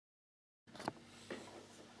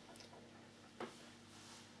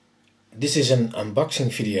This is an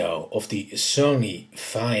unboxing video of the Sony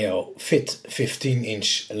Vaio Fit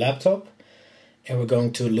 15-inch laptop, and we're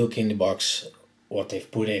going to look in the box what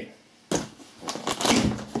they've put in.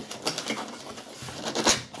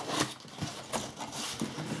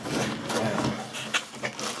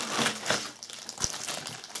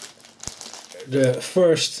 The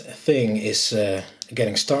first thing is a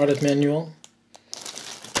getting started manual.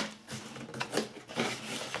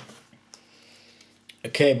 A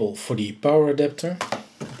cable for the power adapter,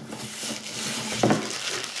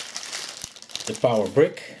 the power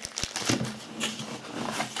brick,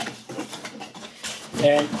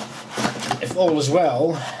 and if all is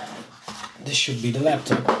well, this should be the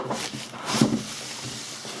laptop.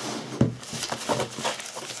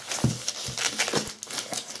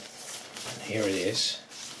 Here it is,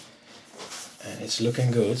 and it's looking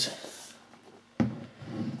good.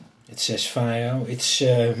 It says Vaio. It's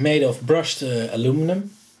made of brushed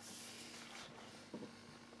aluminum.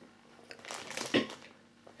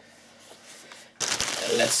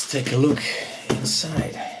 Let's take a look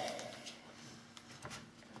inside.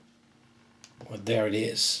 Well, there it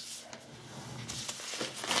is.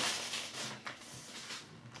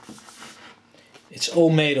 It's all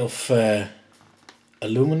made of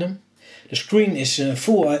aluminum. The screen is a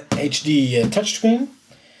full HD touchscreen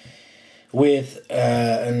with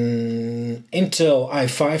an Intel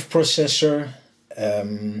i5 processor,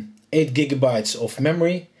 8 GB of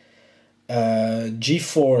memory,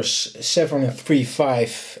 GeForce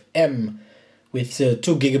 735M with 2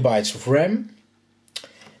 GB of RAM,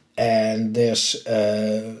 and there's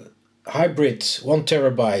a hybrid 1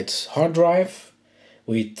 TB hard drive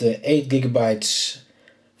with 8 GB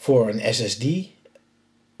for an SSD,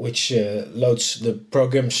 which loads the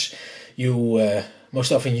programs you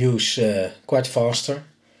most often use quite faster.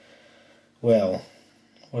 Well,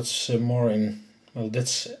 what's more in... well,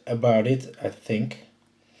 that's about it, I think.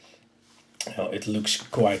 Well, it looks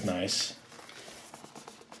quite nice.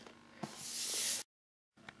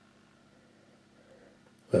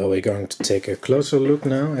 Well, we're going to take a closer look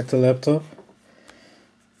now at the laptop.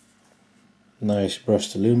 Nice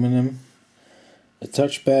brushed aluminum. The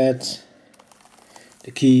touchpad.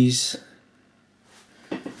 The keys.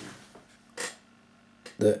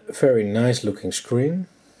 The very nice looking screen.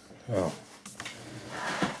 Oh.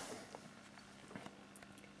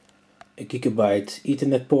 A gigabyte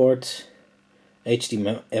Ethernet port,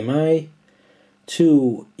 HDMI,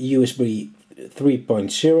 2 USB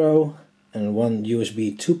 3.0 and 1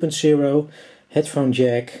 USB 2.0, headphone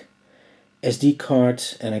jack, SD card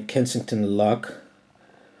and a Kensington lock,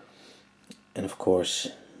 and of course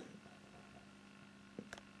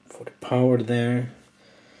for the power there.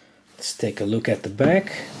 Let's take a look at the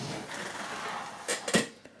back.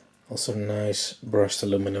 Also nice brushed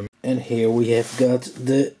aluminum. And here we have got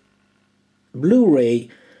the Blu-ray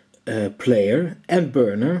player and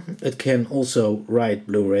burner. It can also write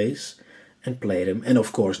Blu-rays and play them, and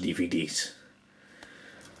of course DVDs.